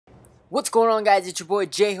What's going on, guys? It's your boy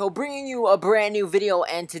J-Ho bringing you a brand new video,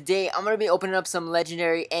 and today I'm going to be opening up some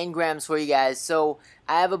legendary engrams for you guys. So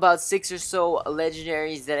I have about 6 or so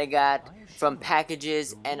legendaries that I got from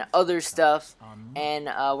packages and other stuff, and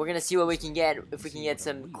we're going to see what we can get, if we can get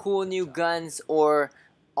some cool new guns or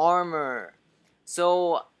armor.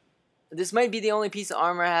 So this might be the only piece of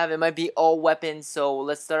armor I have. It might be all weapons, so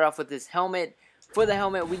let's start off with this helmet. For the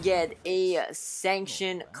helmet we get a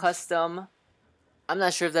Sanction Custom. I'm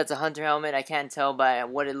not sure if that's a hunter helmet. I can't tell by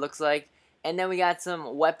what it looks like. And then we got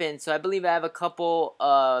some weapons. So I believe I have a couple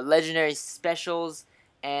legendary specials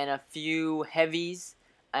and a few heavies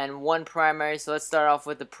and one primary. So let's start off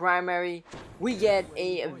with the primary. We get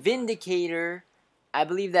a Vindicator. I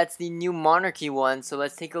believe that's the new Monarchy one. So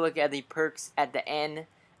let's take a look at the perks at the end.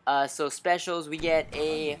 So specials, we get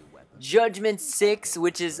a Judgment 6,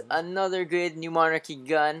 which is another good new Monarchy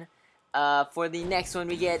gun. For the next one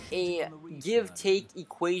we get a give-take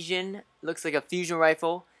equation, looks like a fusion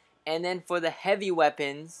rifle. And then for the heavy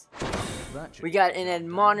weapons we got an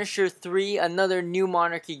Admonisher 3, another new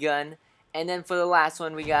Monarchy gun. And then for the last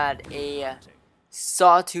one we got a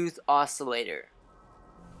Sawtooth Oscillator.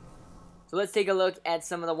 So let's take a look at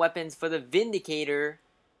some of the weapons. For the Vindicator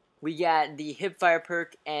we got the Hipfire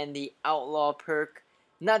perk and the Outlaw perk.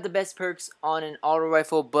 Not the best perks on an auto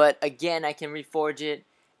rifle, but again I can reforge it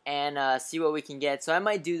and see what we can get. So I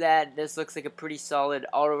might do that. This looks like a pretty solid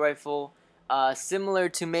auto rifle, similar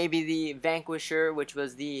to maybe the Vanquisher, which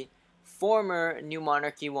was the former new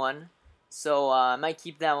Monarchy one. So I might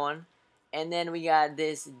keep that one. And then we got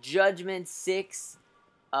this Judgment 6.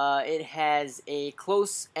 It has a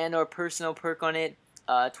close and or personal perk on it,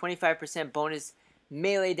 25% bonus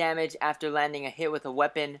melee damage after landing a hit with a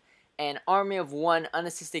weapon, and Army of 1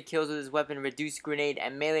 unassisted kills with this weapon, reduced grenade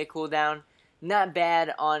and melee cooldown. Not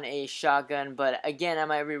bad on a shotgun, but again I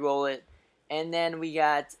might re-roll it. And then we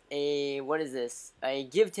got a, what is this? A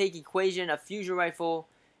give-take equation, a fusion rifle.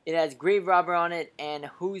 It has Grave Robber on it and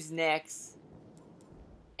Who's Next,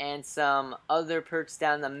 and some other perks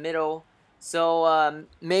down the middle. So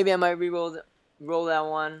maybe I might roll that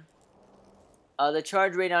one. The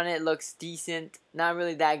charge rate on it looks decent, not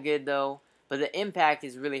really that good though, but the impact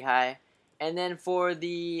is really high. And then for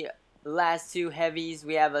the last two heavies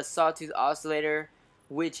we have a Sawtooth Oscillator,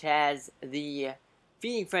 which has the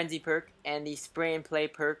Feeding Frenzy perk and the Spray and Play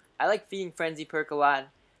perk. I like Feeding Frenzy perk a lot,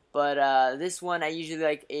 but this one I usually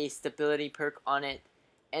like a Stability perk on it.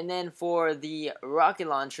 And then for the Rocket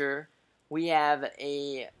Launcher we have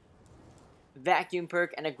a Vacuum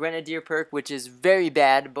perk and a Grenadier perk, which is very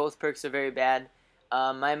bad. Both perks are very bad.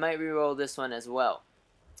 I might reroll this one as well.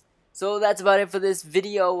 So that's about it for this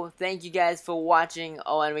video. Thank you guys for watching.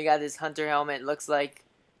 Oh, and we got this hunter helmet, looks like,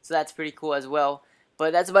 so that's pretty cool as well.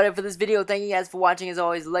 But that's about it for this video. Thank you guys for watching. As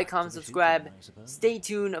always, like, comment, subscribe. Stay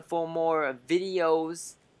tuned for more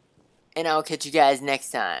videos, and I'll catch you guys next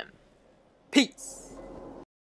time. Peace.